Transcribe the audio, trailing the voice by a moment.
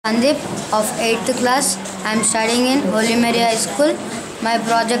Sandeep of 8th class. I am studying in Holy Mary High School. My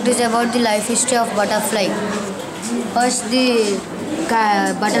project is about the life history of butterfly. First, the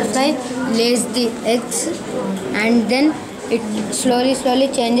butterfly lays the eggs, and then it slowly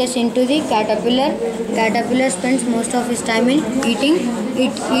changes into the caterpillar. Caterpillar spends most of its time in eating.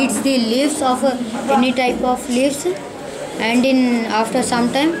 It eats the leaves of any type of leaves, and after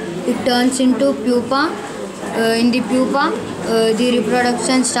some time it turns into pupa. In the pupa, the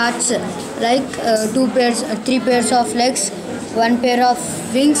reproduction starts like three pairs of legs, one pair of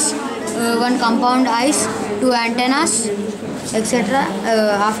wings, one compound eyes, two antennas, etc.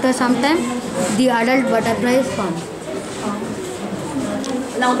 After some time, the adult butterfly is formed.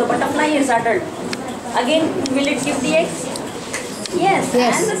 Now the butterfly is adult. Again, will it give the eggs? Yes.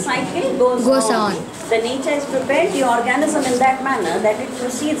 And the cycle goes on. The nature is prepared the organism in that manner that it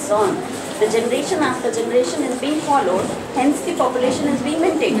proceeds on. The generation after generation is being followed, hence the population is being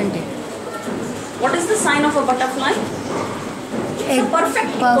maintained. What is the sign of a butterfly? It's a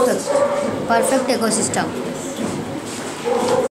perfect ecosystem. Perfect ecosystem.